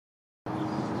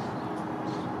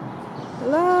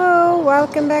Hello,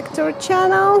 welcome back to our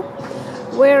channel.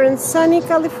 We're in sunny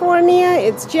California.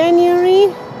 It's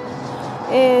January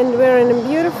and we're in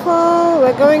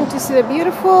we're going to see the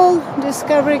beautiful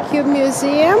Discovery Cube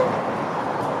Museum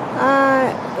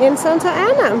in Santa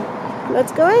Ana.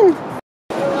 Let's go in.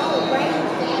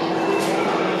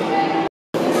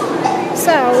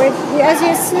 So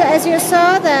as you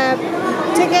saw, the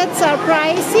tickets are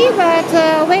pricey, but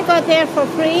we got there for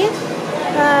free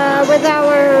with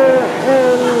our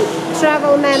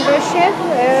travel membership,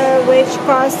 which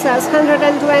costs us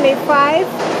 $125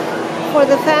 for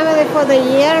the family for the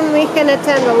year, and we can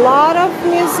attend a lot of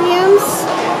museums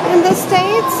in the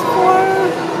States for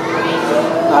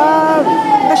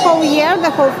the whole year, the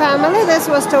whole family. This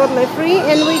was totally free,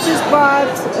 and we just bought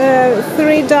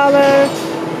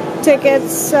 $3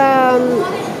 tickets,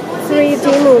 3D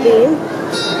movie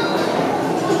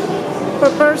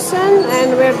per person,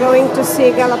 and we're going to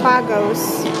see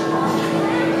Galapagos.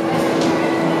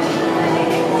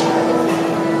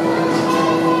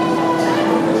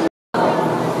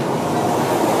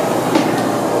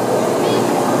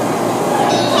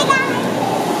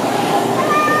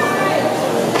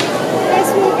 Hey,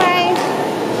 sweet pie.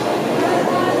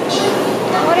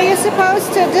 What are you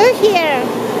supposed to do here?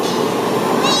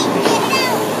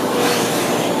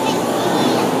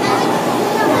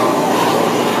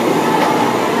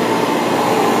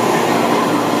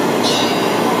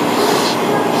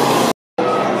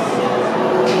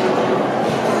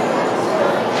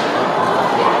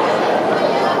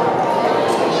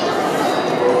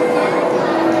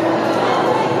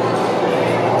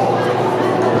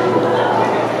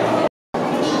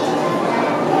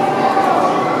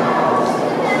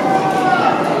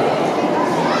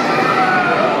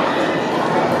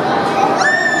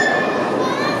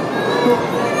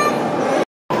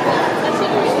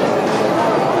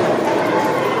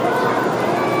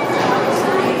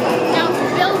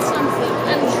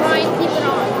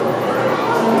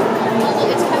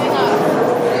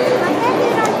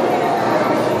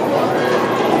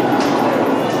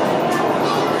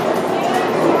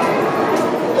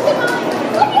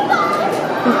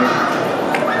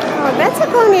 That's a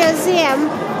cool museum.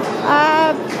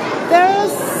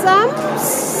 There's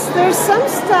some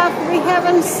stuff we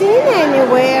haven't seen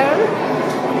anywhere.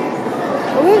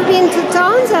 We've been to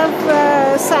tons of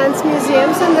science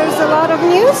museums, and there's a lot of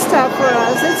new stuff for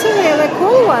us. It's a really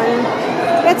cool one.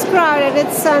 It's crowded.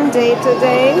 It's Sunday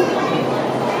today.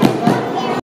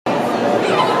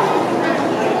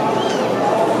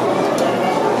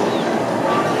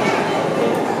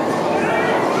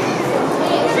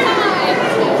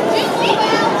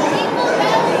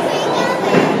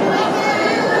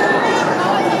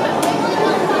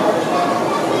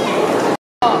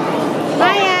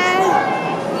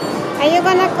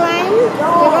 Climb?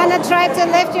 You want to try to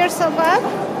lift yourself up?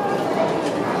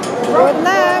 Good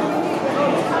luck.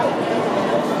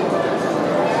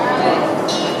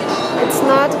 It's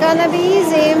not gonna be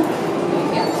easy.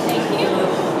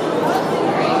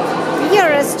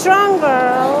 You're a strong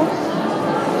girl.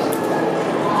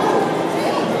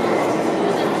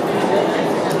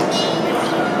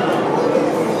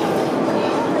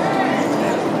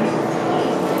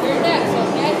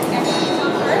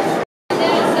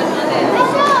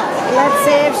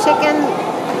 She can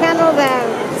handle the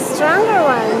stronger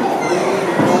one.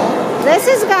 This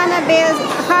is gonna be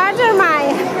harder,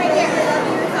 Maya.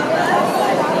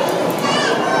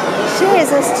 She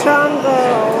is a strong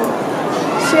girl.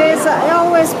 She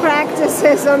always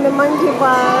practices on the monkey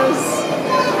bars.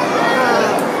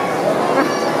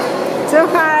 Too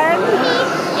hard.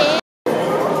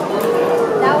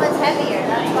 That one's heavier,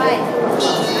 that's why.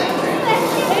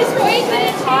 It's great, but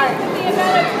it's hard.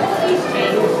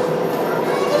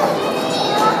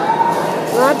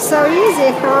 Not so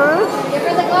easy, huh? Give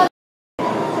her the glove.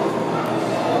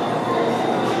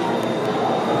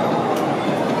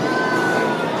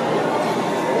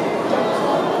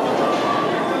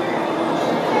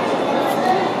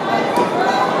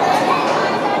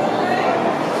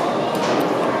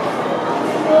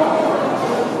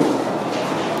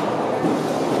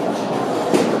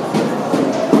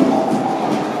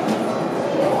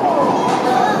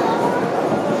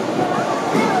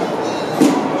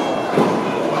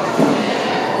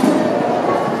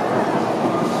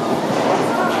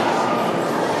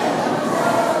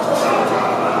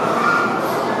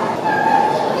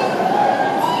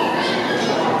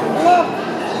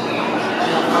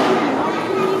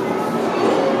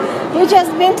 We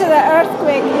just been to the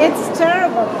earthquake. It's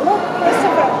terrible. Look,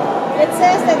 Christopher. It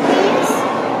says that these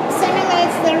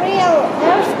simulates the real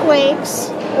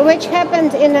earthquakes which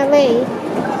happened in LA,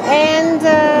 and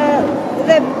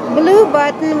the blue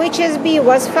button, which is B,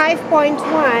 was 5.1,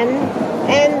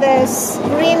 and the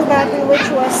green button, which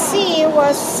was C,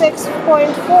 was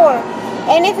 6.4.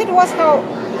 And if it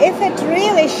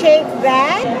really shaked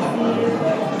that,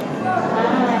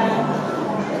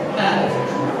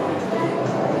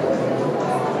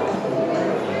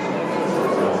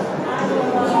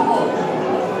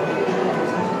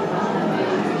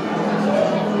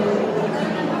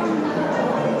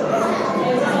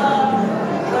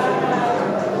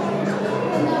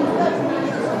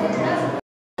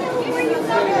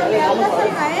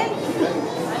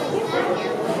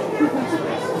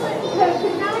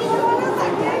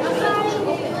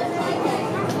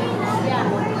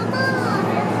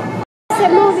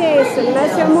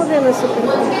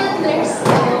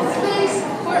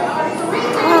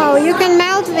 oh, you can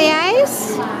melt the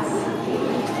ice?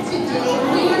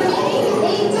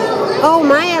 Oh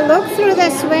Maya, look through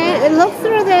this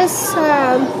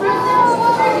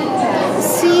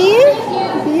see?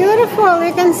 Beautiful,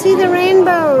 you can see the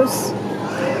rainbows.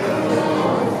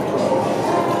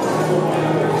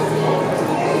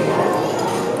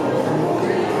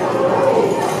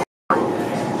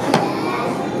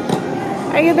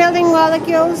 Are you building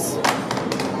molecules?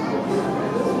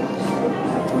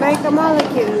 Make a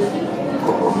molecule.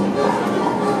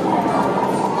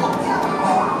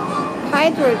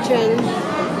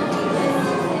 Hydrogen.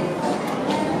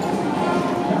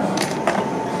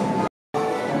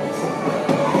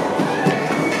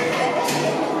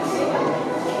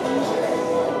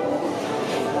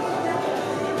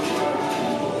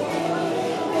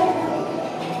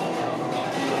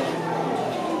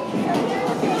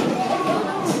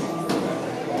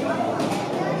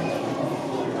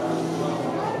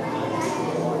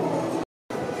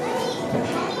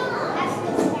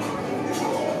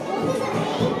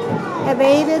 A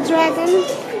baby dragon.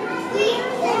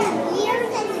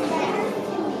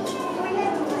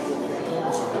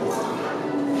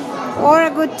 Or a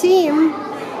good team.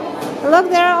 Look,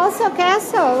 there are also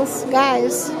castles,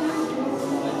 guys.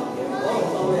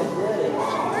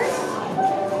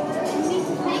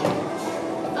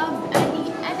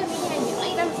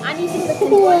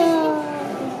 Wow.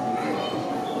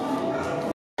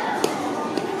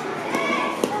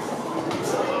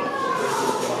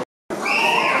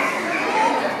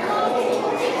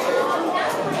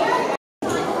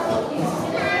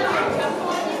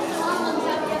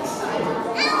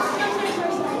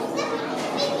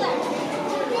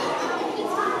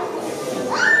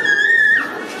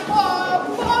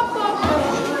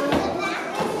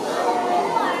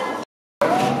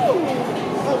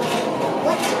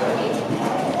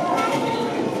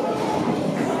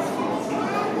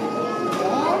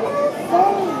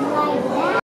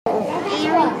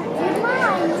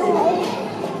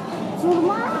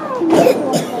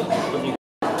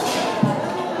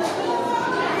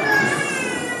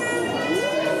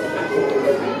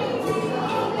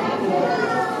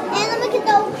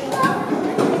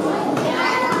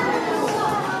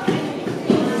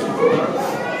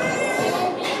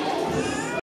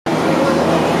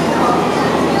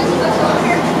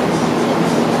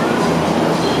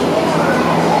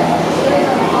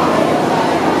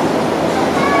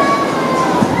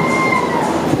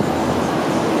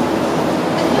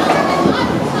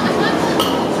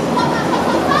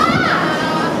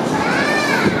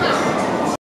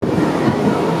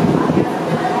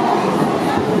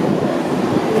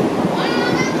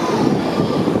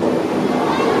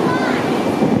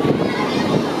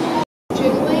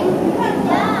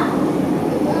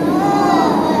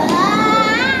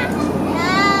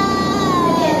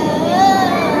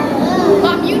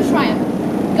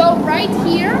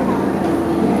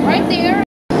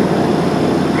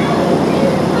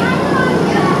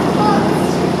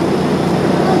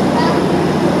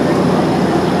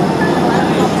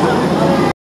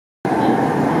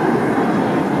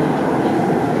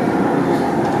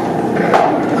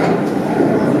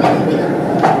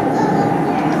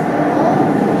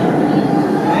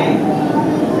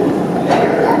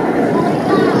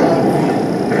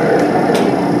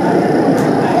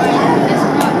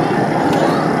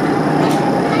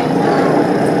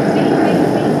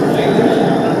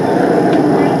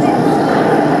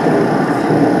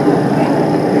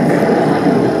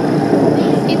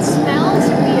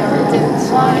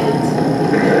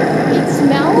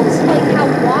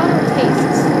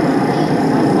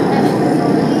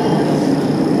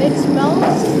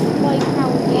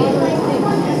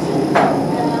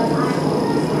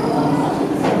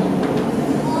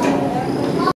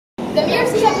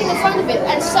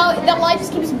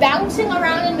 bouncing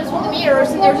around in between the mirrors,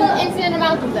 and there's an infinite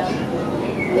amount of them.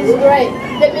 It's great.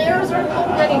 The mirrors are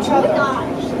looking at each other.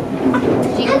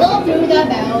 Jingle through the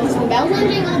bells and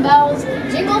jingle bells.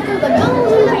 Jingle through the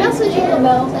bells and the bells and jingle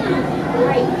bells.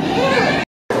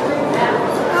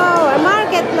 Oh, a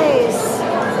marketplace.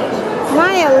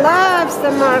 Maya loves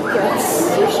the markets.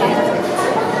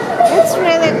 It's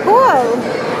really cool.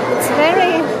 It's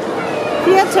very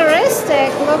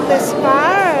futuristic. Look, these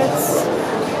cards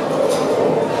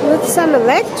with some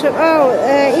electric. Oh,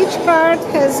 each card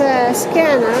has a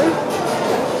scanner.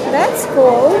 That's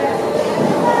cool.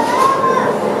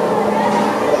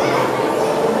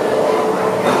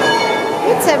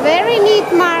 It's a very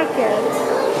neat market.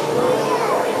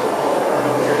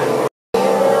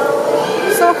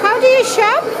 So how do you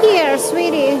shop here,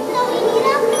 sweetie?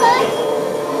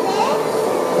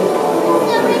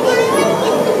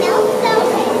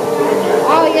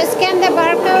 Oh, you scan the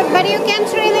barcode, but you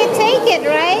can't really take it,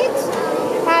 right?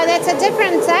 Oh, that's a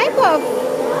different type of.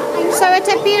 So it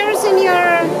appears in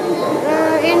your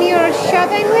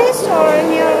shopping list, or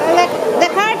in your the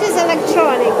card is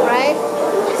electronic, right?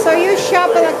 So you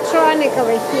shop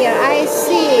electronically here. I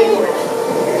see.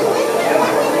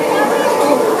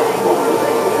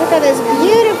 Look at this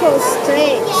beautiful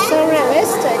stage, so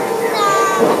realistic.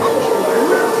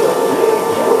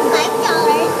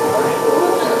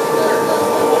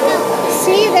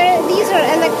 See, these are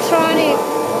electronic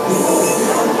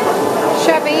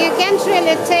shopping. You can't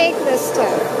really take this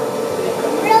stuff.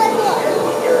 Really cool.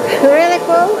 Really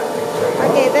cool?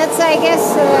 Okay, that's, I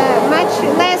guess, much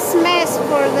less mess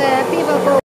for the people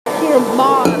who here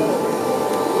buy.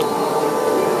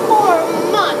 For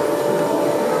a month.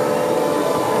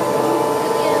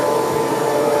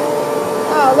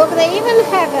 Oh, look, they even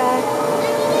have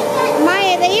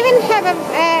a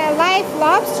live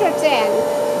lobster tank.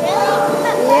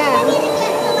 Yeah.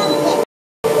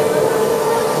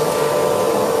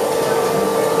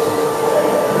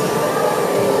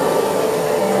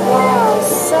 Wow,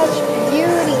 such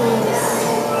beauties.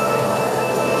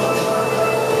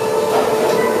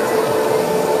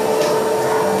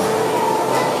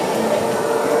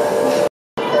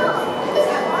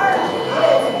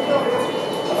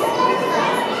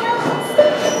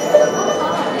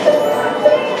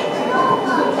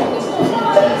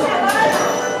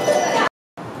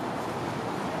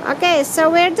 Okay, so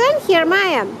we're done here,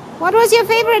 Maya. What was your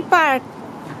favorite part?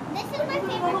 This is my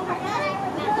favorite part that I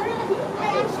remember. I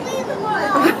actually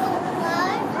loved.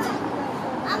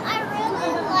 I really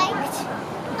liked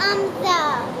the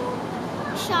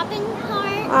shopping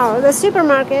part. Oh, the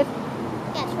supermarket.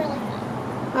 Yeah, it's really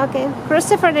fun. Okay.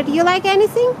 Christopher, did you like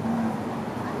anything?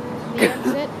 The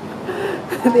exit.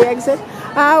 The exit.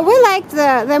 We liked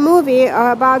the movie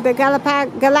about the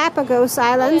Galapagos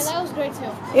Islands. Yeah, that was great too.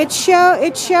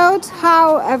 It showed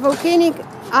how a volcanic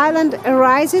island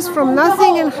arises from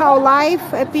nothing and how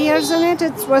life appears in it.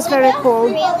 It was very cool.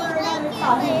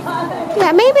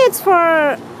 Yeah, maybe it's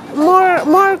for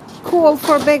more cool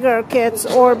for bigger kids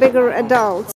or bigger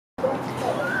adults.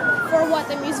 For what,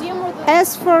 the museum or the...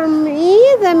 As for me,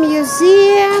 the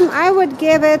museum, I would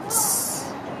give it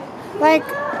like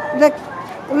the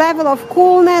level of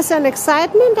coolness and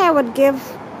excitement. I would give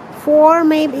 4,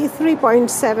 maybe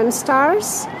 3.7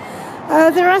 stars.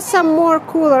 There are some more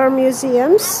cooler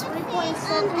museums.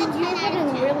 3.7, you're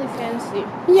getting really fancy.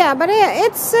 Yeah, but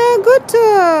it's good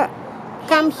to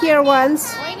come here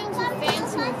once. Why don't you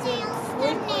fancy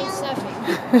with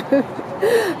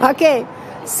 3.7? Okay,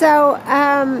 so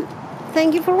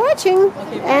thank you for watching,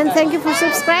 and thank you for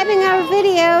subscribing our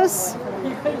videos.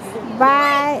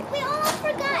 Bye. We almost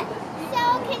forgot. So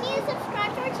can you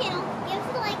subscribe to our channel, give us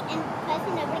a like, and press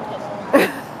the notification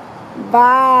bell.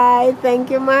 Bye. Thank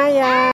you, Maya.